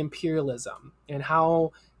anti-imperialism and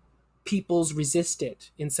how peoples resisted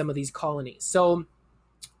in some of these colonies. So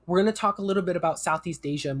we're going to talk a little bit about Southeast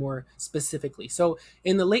Asia more specifically. So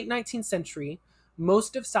in the late 19th century,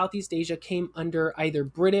 most of Southeast Asia came under either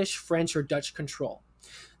British, French, or Dutch control.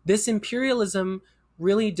 This imperialism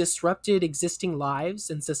really disrupted existing lives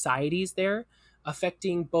and societies there,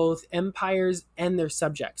 affecting both empires and their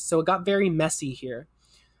subjects. So it got very messy here.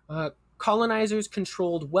 Colonizers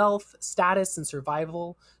controlled wealth, status, and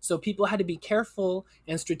survival, so people had to be careful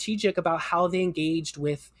and strategic about how they engaged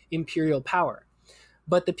with imperial power.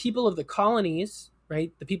 But the people of the colonies,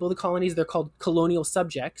 right, the people of the colonies, they're called colonial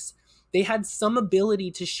subjects, they had some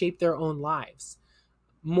ability to shape their own lives.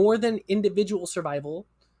 More than individual survival,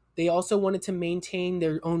 they also wanted to maintain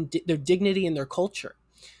their dignity and their culture.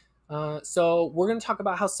 So we're going to talk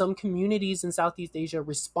about how some communities in Southeast Asia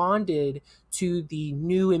responded to the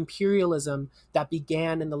new imperialism that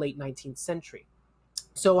began in the late 19th century.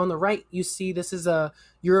 So on the right, you see this is a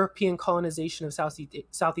European colonization of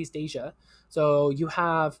Southeast Asia. So you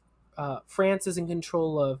have France is in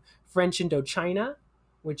control of French Indochina,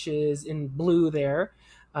 which is in blue there.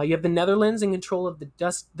 You have the Netherlands in control of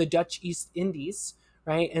the Dutch East Indies,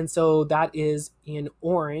 right? And so that is in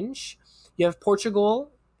orange. You have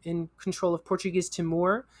Portugal in control of Portuguese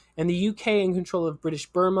Timor, and the UK in control of British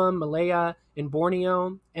Burma, Malaya, and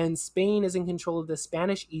Borneo, and Spain is in control of the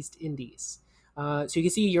Spanish East Indies. So you can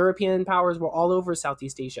see European powers were all over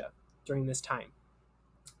Southeast Asia during this time.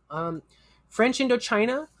 French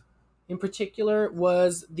Indochina, in particular,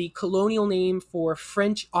 was the colonial name for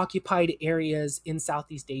French-occupied areas in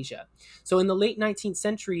Southeast Asia. So in the late 19th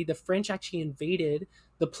century, the French actually invaded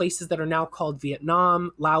the places that are now called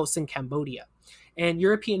Vietnam, Laos, and Cambodia. And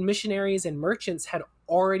European missionaries and merchants had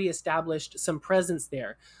already established some presence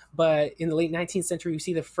there. But in the late 19th century, you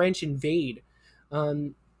see the French invade.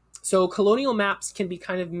 So colonial maps can be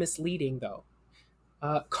kind of misleading, though.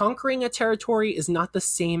 Conquering a territory is not the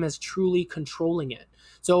same as truly controlling it.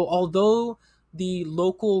 So although the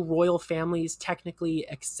local royal families technically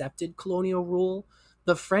accepted colonial rule,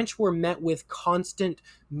 the French were met with constant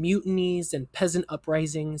mutinies and peasant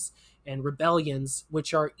uprisings and rebellions,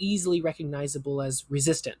 which are easily recognizable as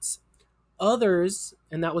resistance. Others,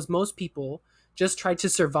 and that was most people, just tried to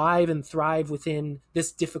survive and thrive within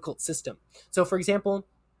this difficult system. So, for example,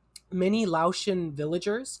 many Laotian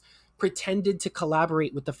villagers pretended to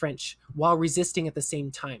collaborate with the French while resisting at the same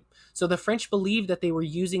time. So the French believed that they were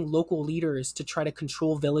using local leaders to try to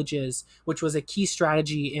control villages, which was a key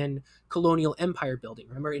strategy in colonial empire building.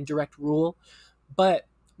 Remember, indirect rule? But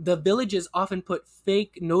the villages often put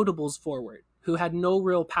fake notables forward who had no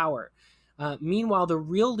real power. Meanwhile, the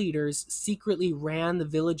real leaders secretly ran the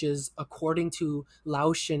villages according to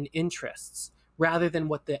Laotian interests rather than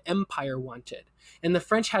what the empire wanted. And the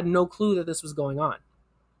French had no clue that this was going on.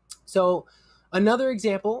 So another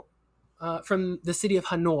example from the city of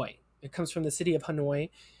Hanoi. It comes from the city of Hanoi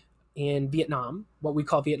in Vietnam, what we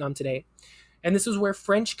call Vietnam today. And this is where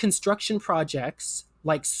French construction projects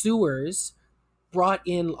like sewers brought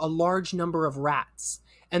in a large number of rats.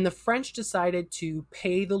 And the French decided to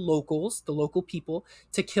pay the locals, the local people,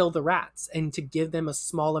 to kill the rats and to give them a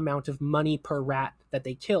small amount of money per rat that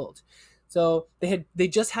they killed. So they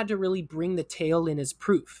just had to really bring the tail in as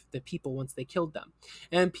proof, the people, once they killed them.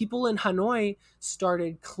 And people in Hanoi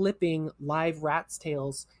started clipping live rats'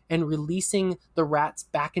 tails and releasing the rats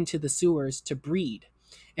back into the sewers to breed.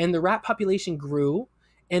 And the rat population grew,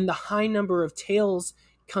 and the high number of tails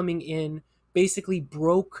coming in basically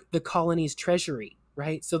broke the colony's treasury,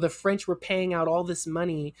 right? So the French were paying out all this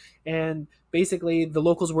money, and basically the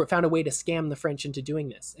locals found a way to scam the French into doing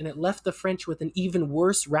this. And it left the French with an even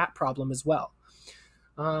worse rat problem as well.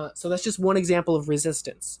 So that's just one example of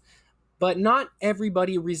resistance. But not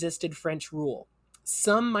everybody resisted French rule.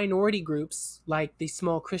 Some minority groups, like the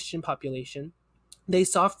small Christian population, they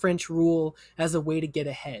saw French rule as a way to get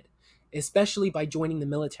ahead, especially by joining the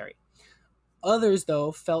military. Others,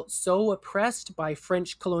 though, felt so oppressed by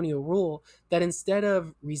French colonial rule that instead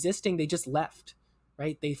of resisting, they just left,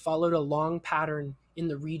 right? They followed a long pattern in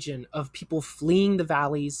the region of people fleeing the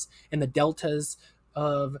valleys and the deltas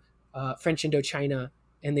of French Indochina,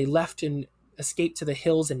 and they left and escaped to the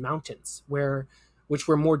hills and mountains, which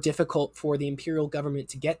were more difficult for the imperial government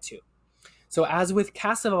to get to. So as with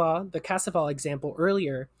the Cassava example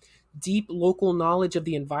earlier, deep local knowledge of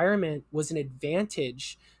the environment was an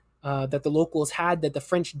advantage that the locals had that the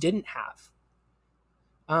French didn't have.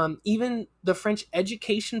 Even the French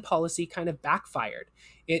education policy kind of backfired.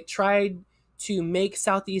 It tried to make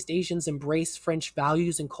Southeast Asians embrace French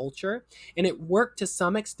values and culture, and it worked to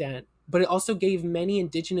some extent, but it also gave many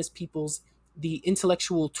indigenous peoples the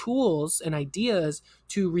intellectual tools and ideas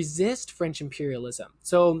to resist French imperialism.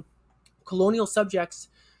 So colonial subjects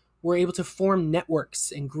were able to form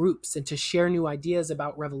networks and groups and to share new ideas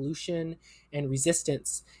about revolution and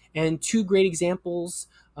resistance. And two great examples,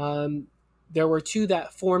 there were two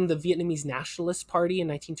that formed the Vietnamese Nationalist Party in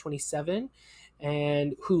 1927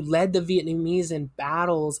 and who led the Vietnamese in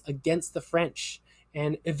battles against the French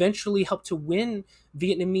and eventually helped to win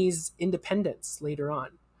Vietnamese independence later on.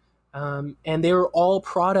 And they were all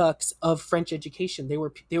products of French education. They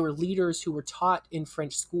were leaders who were taught in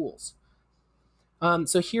French schools.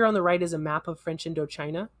 So here on the right is a map of French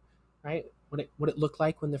Indochina, right? What it looked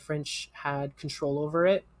like when the French had control over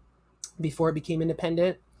it before it became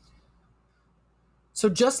independent. So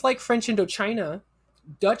just like French Indochina,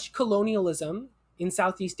 Dutch colonialism in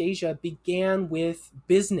Southeast Asia began with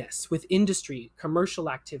business, with industry, commercial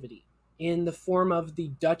activity in the form of the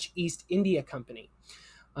Dutch East India Company.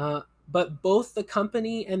 But both the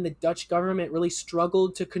company and the Dutch government really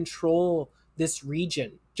struggled to control this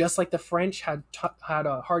region, just like the French had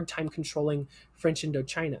a hard time controlling French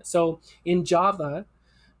Indochina. So in Java,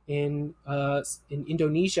 in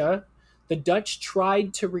Indonesia, the Dutch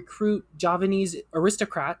tried to recruit Javanese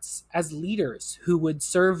aristocrats as leaders who would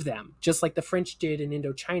serve them, just like the French did in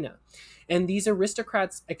Indochina. And these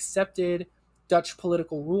aristocrats accepted Dutch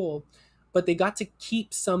political rule, but they got to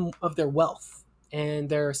keep some of their wealth and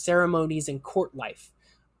their ceremonies and court life.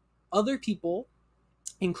 Other people,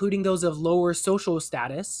 including those of lower social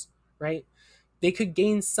status, right, they could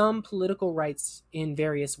gain some political rights in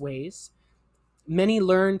various ways. Many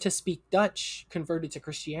learned to speak Dutch, converted to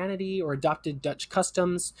Christianity, or adopted Dutch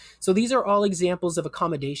customs. So these are all examples of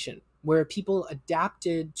accommodation, where people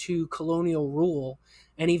adapted to colonial rule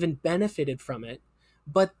and even benefited from it,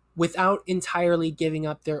 but without entirely giving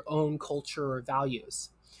up their own culture or values.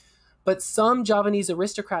 But some Javanese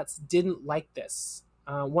aristocrats didn't like this.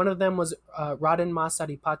 One of them was Raden Mas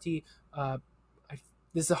Adipati.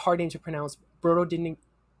 This is a hard name to pronounce. Brodo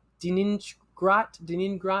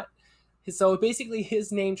Diningrat. So basically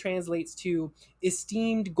his name translates to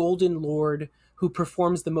esteemed golden lord who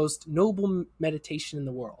performs the most noble meditation in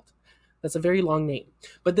the world. That's a very long name.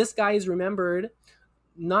 But this guy is remembered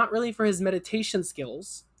not really for his meditation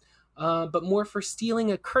skills, but more for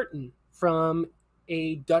stealing a curtain from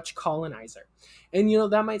a Dutch colonizer. And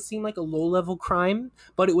that might seem like a low-level crime,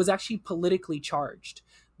 but it was actually politically charged.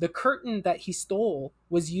 The curtain that he stole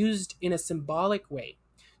was used in a symbolic way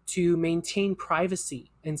to maintain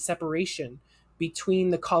privacy and separation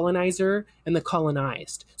between the colonizer and the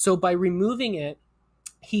colonized. So by removing it,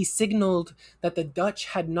 he signaled that the Dutch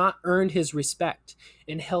had not earned his respect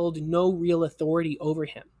and held no real authority over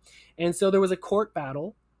him. And so there was a court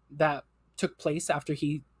battle that took place after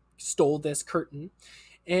he stole this curtain,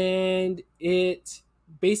 and it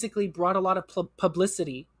basically brought a lot of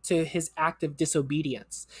publicity to his act of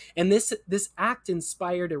disobedience. And this act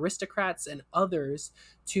inspired aristocrats and others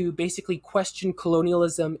to basically question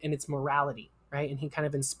colonialism and its morality, right? And he kind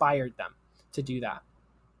of inspired them to do that.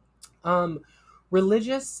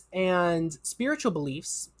 Religious and spiritual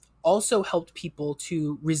beliefs also helped people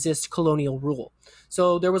to resist colonial rule.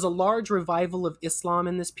 So there was a large revival of Islam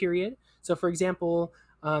in this period. So for example,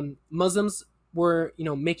 Muslims were,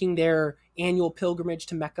 making their annual pilgrimage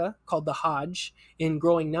to Mecca called the Hajj in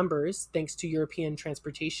growing numbers thanks to European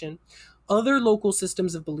transportation. Other local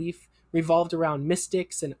systems of belief revolved around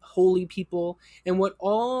mystics and holy people. And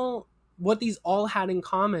what these all had in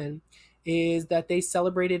common is that they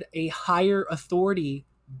celebrated a higher authority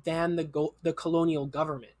than the colonial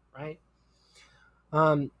government, right?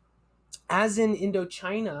 Um, as in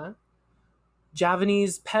Indochina,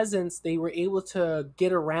 Javanese peasants, they were able to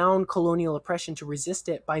get around colonial oppression to resist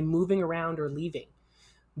it by moving around or leaving.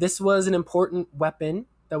 This was an important weapon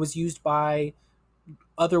that was used by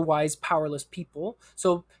otherwise powerless people.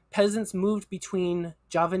 So peasants moved between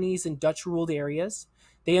Javanese and Dutch ruled areas.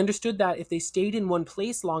 They understood that if they stayed in one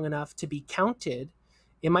place long enough to be counted,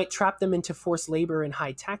 it might trap them into forced labor and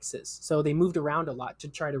high taxes. So they moved around a lot to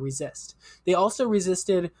try to resist. They also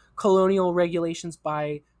resisted colonial regulations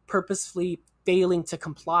by purposefully failing to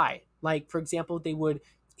comply. Like, for example, they would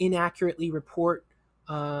inaccurately report,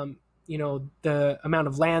 the amount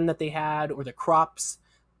of land that they had or the crops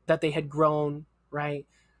that they had grown, right?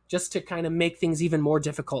 Just to kind of make things even more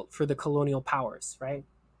difficult for the colonial powers, right?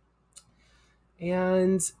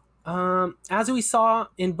 And as we saw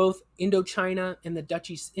in both Indochina and the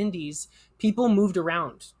Dutch East Indies, people moved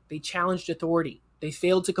around. They challenged authority. They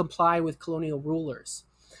failed to comply with colonial rulers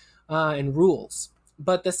and rules.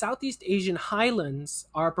 But the Southeast Asian highlands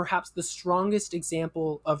are perhaps the strongest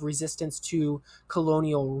example of resistance to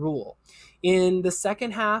colonial rule. In the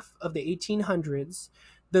second half of the 1800s,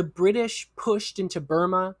 the British pushed into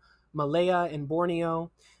Burma, Malaya, and Borneo,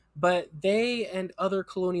 but they and other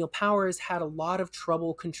colonial powers had a lot of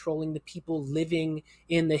trouble controlling the people living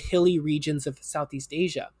in the hilly regions of Southeast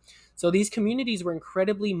Asia. So these communities were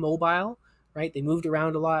incredibly mobile, right? They moved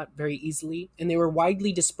around a lot very easily, and they were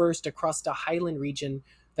widely dispersed across the highland region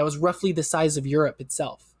that was roughly the size of Europe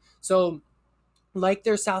itself. So, like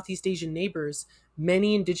their Southeast Asian neighbors,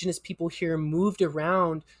 many indigenous people here moved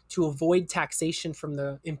around to avoid taxation from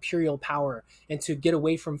the imperial power and to get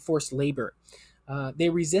away from forced labor. They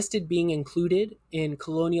resisted being included in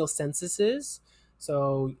colonial censuses.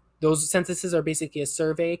 So, those censuses are basically a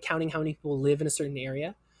survey counting how many people live in a certain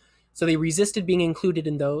area. So they resisted being included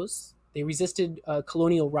in those. They resisted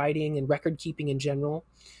colonial writing and record keeping in general.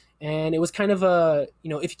 And it was kind of a,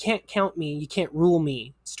 if you can't count me, you can't rule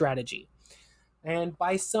me strategy. And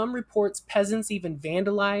by some reports, peasants even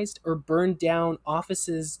vandalized or burned down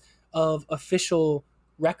offices of official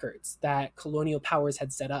records that colonial powers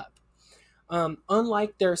had set up.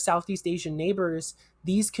 Unlike their Southeast Asian neighbors,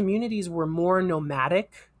 these communities were more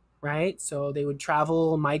nomadic, right? So they would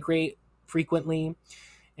travel, migrate frequently,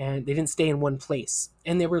 and they didn't stay in one place.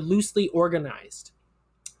 And they were loosely organized.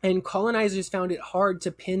 And colonizers found it hard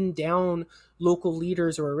to pin down local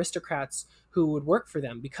leaders or aristocrats who would work for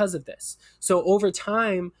them because of this. So over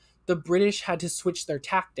time, the British had to switch their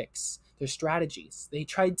tactics, their strategies. They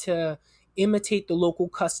tried to imitate the local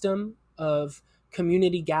custom of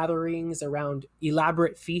community gatherings around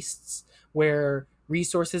elaborate feasts where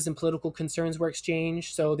resources and political concerns were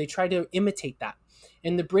exchanged. So they tried to imitate that.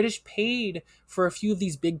 And the British paid for a few of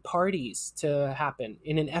these big parties to happen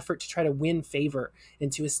in an effort to try to win favor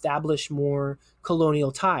and to establish more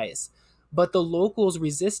colonial ties. But the locals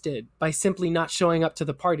resisted by simply not showing up to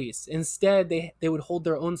the parties. Instead, they would hold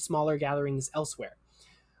their own smaller gatherings elsewhere.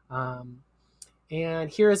 And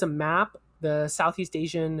here is a map, the Southeast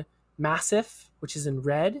Asian Massif, which is in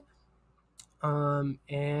red.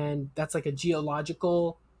 And that's like a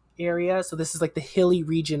geological area. So this is like the hilly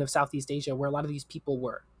region of Southeast Asia where a lot of these people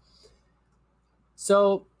were.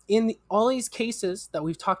 So in all these cases that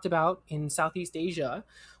we've talked about in Southeast Asia,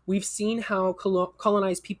 we've seen how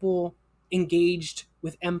colonized people engaged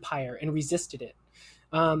with empire and resisted it.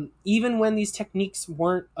 Even when these techniques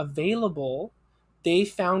weren't available, they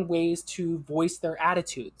found ways to voice their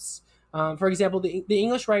attitudes. For example, the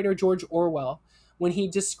English writer George Orwell, when he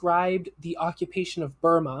described the occupation of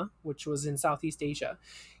Burma, which was in Southeast Asia,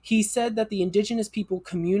 he said that the indigenous people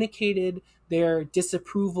communicated their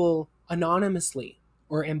disapproval anonymously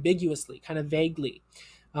or ambiguously, kind of vaguely.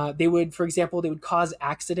 They would, for example, they would cause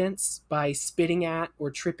accidents by spitting at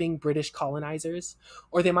or tripping British colonizers,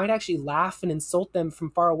 or they might actually laugh and insult them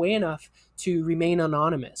from far away enough to remain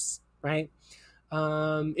anonymous, right?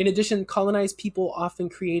 In addition, colonized people often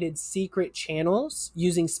created secret channels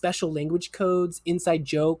using special language codes, inside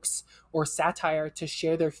jokes, or satire to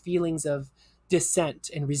share their feelings of dissent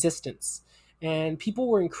and resistance. And people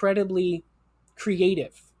were incredibly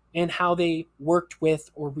creative in how they worked with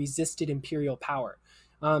or resisted imperial power.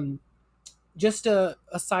 Just a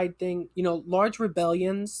side thing, large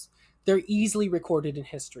rebellions, they're easily recorded in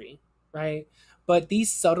history, right? But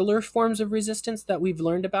these subtler forms of resistance that we've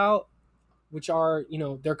learned about, which are,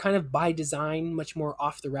 they're kind of by design much more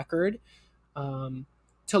off the record.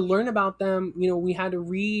 To learn about them, we had to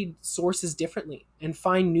read sources differently and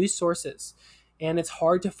find new sources. And it's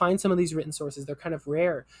hard to find some of these written sources. They're kind of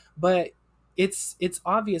rare. But it's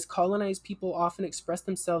obvious colonized people often express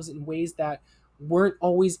themselves in ways that weren't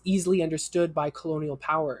always easily understood by colonial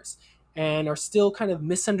powers. and are still kind of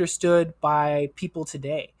misunderstood by people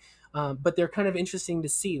today. But they're kind of interesting to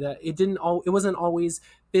see that it wasn't always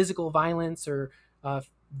physical violence or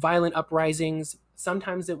violent uprisings.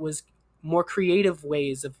 Sometimes it was more creative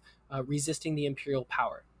ways of resisting the imperial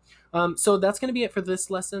power. So that's going to be it for this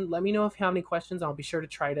lesson. Let me know if you have any questions. I'll be sure to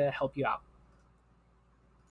try to help you out.